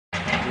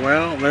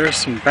Well, there's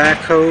some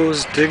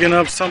backhoes digging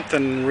up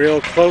something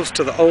real close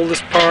to the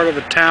oldest part of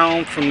the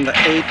town from the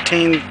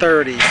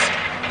 1830s.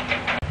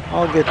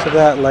 I'll get to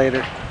that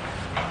later.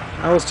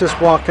 I was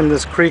just walking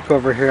this creek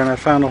over here and I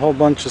found a whole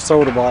bunch of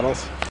soda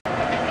bottles.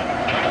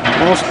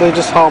 Mostly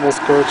just hobble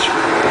skirts.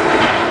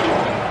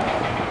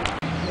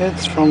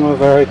 It's from a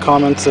very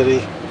common city.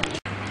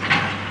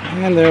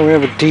 And there we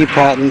have a D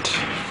patent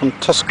from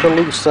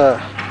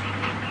Tuscaloosa.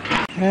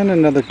 And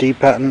another D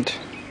patent.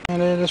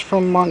 And it is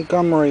from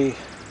Montgomery.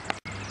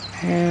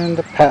 And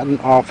a patent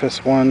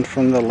office one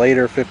from the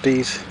later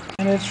 50s.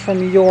 And it's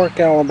from York,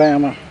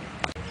 Alabama.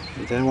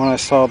 And then when I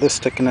saw this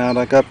sticking out,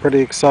 I got pretty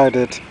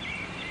excited.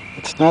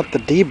 It's not the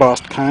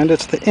debossed kind,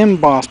 it's the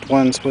embossed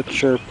ones,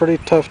 which are pretty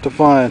tough to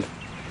find.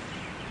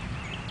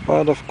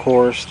 But of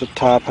course, the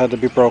top had to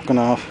be broken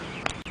off.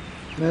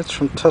 And it's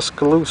from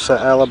Tuscaloosa,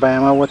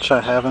 Alabama, which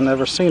I haven't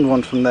ever seen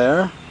one from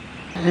there.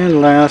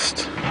 And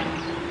last,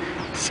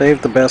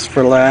 save the best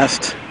for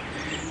last,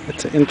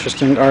 it's an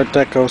interesting Art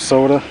Deco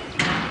soda.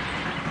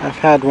 I've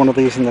had one of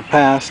these in the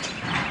past,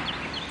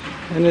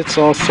 and it's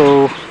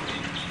also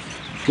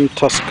from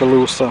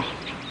Tuscaloosa.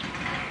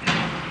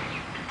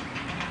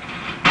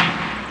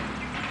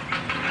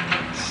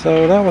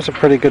 So that was a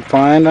pretty good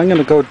find. I'm going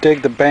to go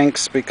dig the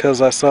banks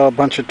because I saw a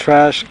bunch of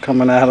trash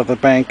coming out of the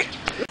bank.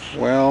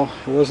 Well,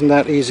 it wasn't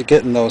that easy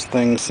getting those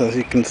things, as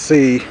you can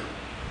see.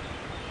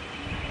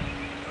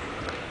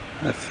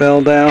 I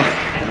fell down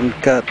and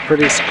got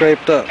pretty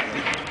scraped up.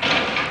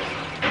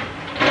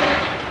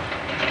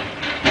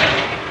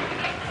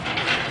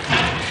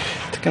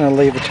 Gonna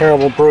leave a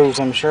terrible bruise,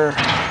 I'm sure.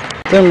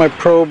 Then my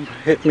probe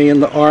hit me in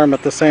the arm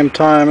at the same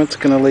time. It's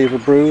gonna leave a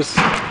bruise.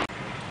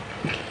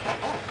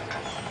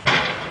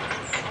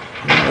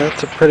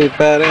 That's a pretty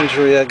bad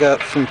injury I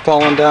got from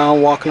falling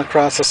down walking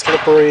across a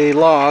slippery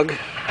log.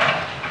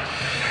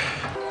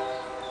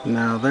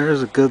 Now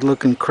there's a good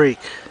looking creek.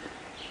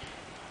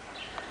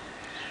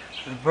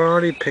 I've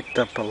already picked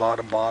up a lot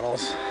of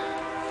bottles.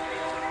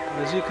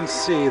 As you can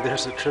see,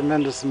 there's a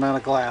tremendous amount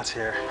of glass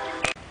here.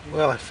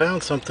 Well, I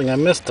found something I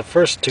missed the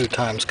first two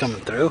times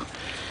coming through.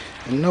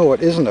 And no,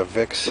 it isn't a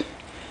Vicks.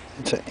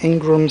 It's an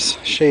Ingram's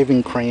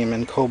shaving cream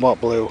in cobalt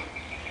blue.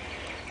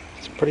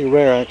 It's pretty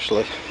rare,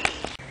 actually.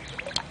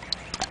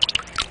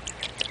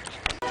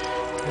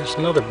 There's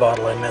another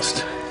bottle I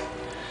missed.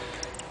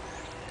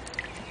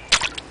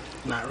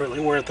 Not really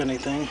worth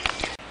anything.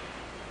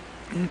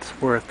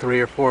 It's worth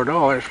 $3 or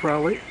 $4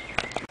 probably.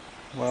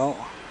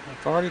 Well,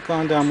 I've already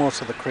gone down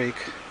most of the creek.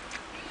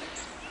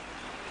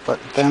 But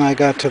then I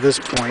got to this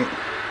point,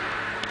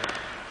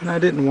 and I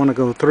didn't want to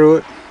go through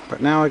it,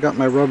 but now I got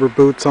my rubber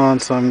boots on,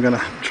 so I'm going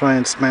to try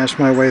and smash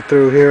my way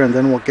through here, and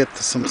then we'll get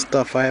to some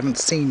stuff I haven't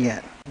seen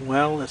yet.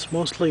 Well, it's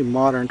mostly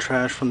modern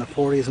trash from the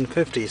 40s and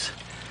 50s,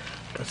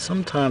 but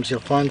sometimes you'll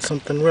find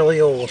something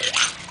really old.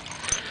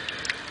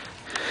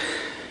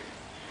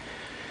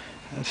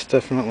 That's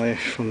definitely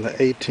from the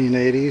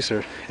 1880s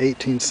or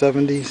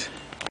 1870s.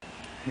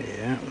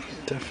 Yeah,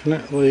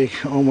 definitely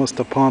almost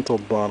a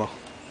Pontold bottle.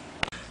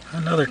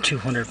 Another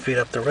 200 feet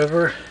up the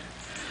river.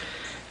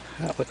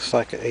 That looks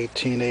like an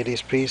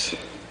 1880s piece.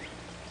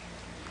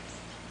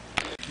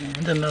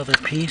 And another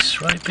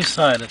piece right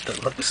beside it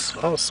that looks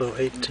also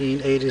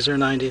 1880s or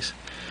 90s.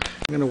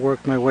 I'm going to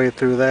work my way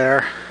through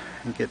there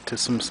and get to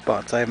some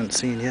spots I haven't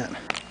seen yet.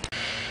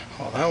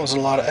 Well, that was a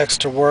lot of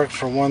extra work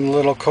for one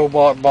little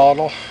cobalt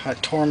bottle. I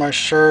tore my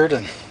shirt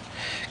and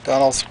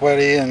got all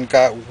sweaty and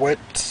got wet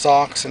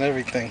socks and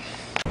everything.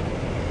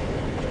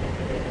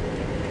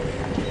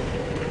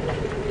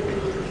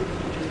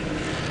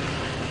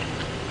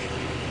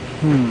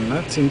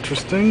 That's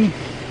interesting.